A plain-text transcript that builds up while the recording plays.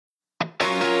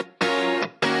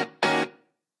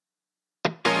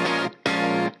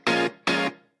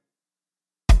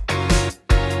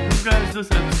guys,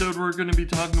 this episode we're going to be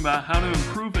talking about how to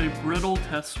improve a brittle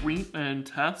test suite and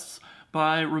tests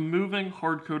by removing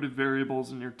hard-coded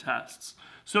variables in your tests.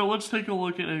 So let's take a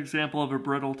look at an example of a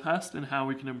brittle test and how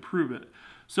we can improve it.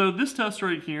 So this test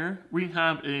right here, we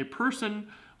have a person,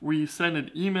 we send an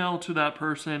email to that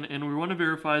person, and we want to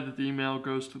verify that the email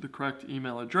goes to the correct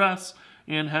email address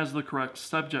and has the correct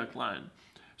subject line.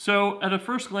 So at a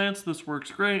first glance, this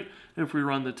works great. If we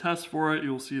run the test for it,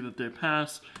 you'll see that they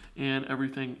pass and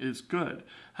everything is good.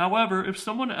 However, if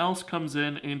someone else comes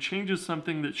in and changes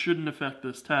something that shouldn't affect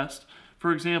this test,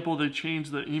 for example, they change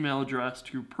the email address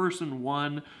to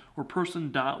person1 or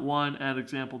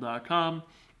person.1@example.com,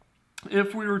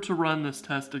 if we were to run this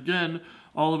test again,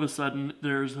 all of a sudden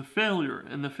there's a failure.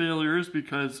 And the failure is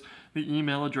because the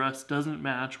email address doesn't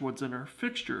match what's in our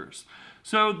fixtures.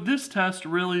 So this test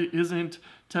really isn't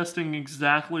testing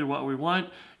exactly what we want.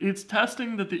 It's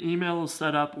testing that the email is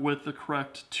set up with the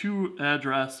correct to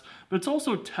address, but it's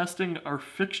also testing our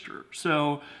fixture.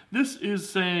 So this is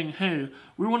saying, hey,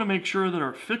 we want to make sure that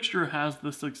our fixture has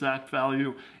this exact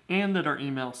value and that our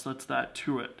email sets that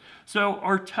to it. So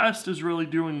our test is really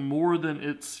doing more than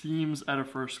it seems at a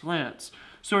first glance.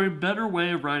 So a better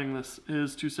way of writing this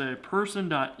is to say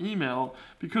person.email,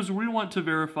 because we want to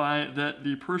verify that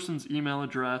the person's email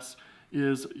address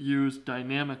is used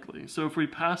dynamically. So if we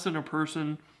pass in a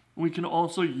person, we can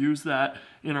also use that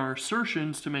in our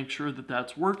assertions to make sure that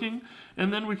that's working.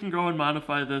 And then we can go and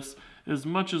modify this as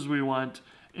much as we want,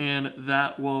 and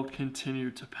that will continue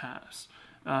to pass.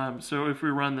 So if we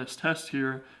run this test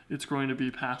here, it's going to be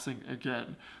passing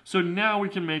again. So now we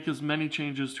can make as many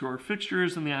changes to our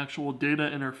fixtures, and the actual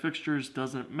data in our fixtures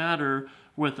doesn't matter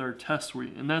with our test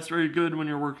suite. And that's very good when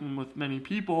you're working with many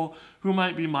people who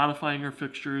might be modifying your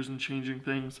fixtures and changing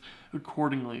things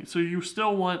accordingly. So you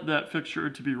still want that fixture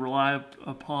to be relied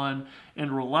upon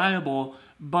and reliable,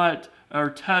 but our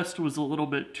test was a little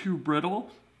bit too brittle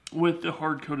with the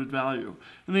hard-coded value.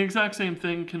 And the exact same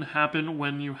thing can happen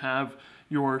when you have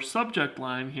your subject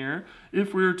line here.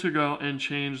 If we were to go and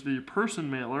change the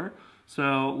person mailer,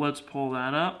 so let's pull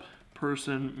that up,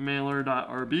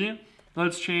 personmailer.rb.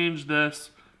 Let's change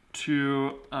this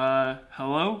to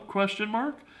hello question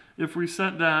mark. If we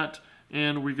set that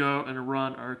and we go and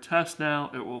run our test now,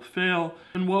 it will fail.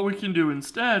 And what we can do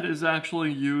instead is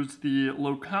actually use the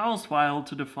locales file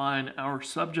to define our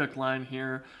subject line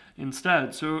here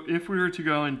instead. So if we were to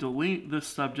go and delete this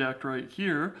subject right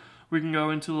here, we can go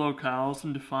into locales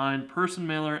and define person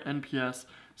mailer NPS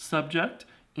subject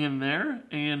in there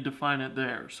and define it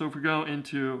there. So if we go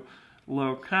into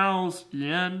locales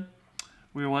en,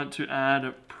 we want to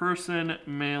add person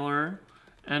mailer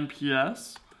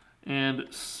NPS and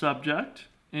subject.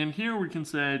 And here we can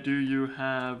say, do you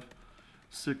have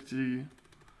 60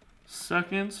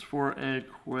 seconds for a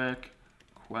quick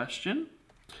question?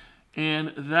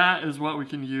 And that is what we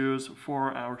can use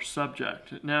for our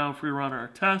subject. Now, if we run our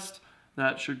test,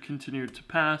 that should continue to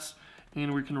pass.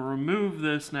 And we can remove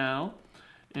this now.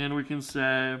 And we can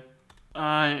say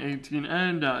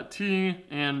i18n.t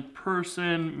and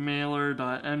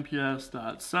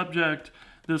personmailer.nps.subject.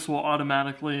 This will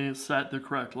automatically set the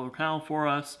correct locale for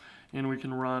us. And we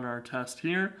can run our test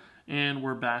here. And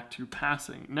we're back to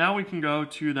passing. Now we can go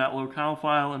to that locale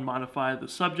file and modify the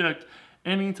subject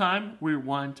anytime we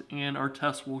want, and our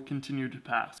test will continue to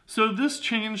pass. So this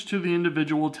change to the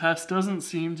individual test doesn't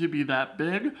seem to be that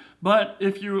big, but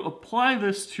if you apply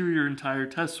this to your entire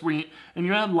test suite and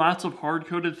you add lots of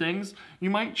hard-coded things,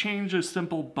 you might change a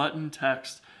simple button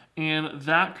text, and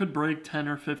that could break 10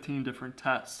 or 15 different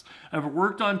tests. I've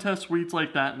worked on test suites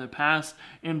like that in the past,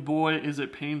 and boy, is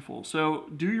it painful. So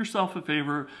do yourself a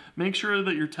favor, make sure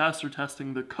that your tests are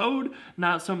testing the code,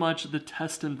 not so much the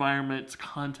test environment's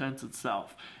contents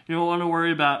itself. You don't want to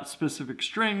worry about specific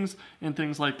strings and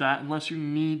things like that unless you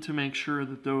need to make sure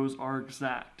that those are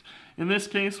exact. In this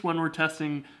case, when we're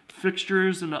testing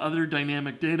fixtures and other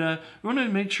dynamic data, we want to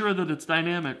make sure that it's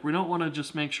dynamic. We don't want to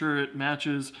just make sure it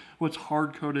matches what's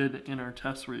hard-coded in our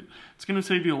test suite. It's going to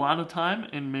save you a lot of time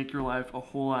and make your life a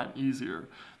whole lot easier.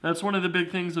 That's one of the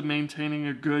big things of maintaining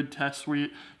a good test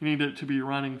suite. You need it to be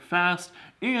running fast,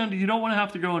 and you don't want to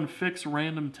have to go and fix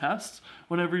random tests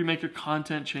whenever you make a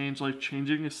content change, like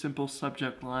changing a simple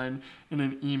subject line in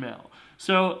an email.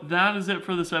 So that is it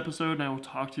for this episode, and I will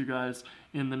talk to you guys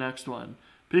in the next one.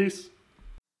 Peace.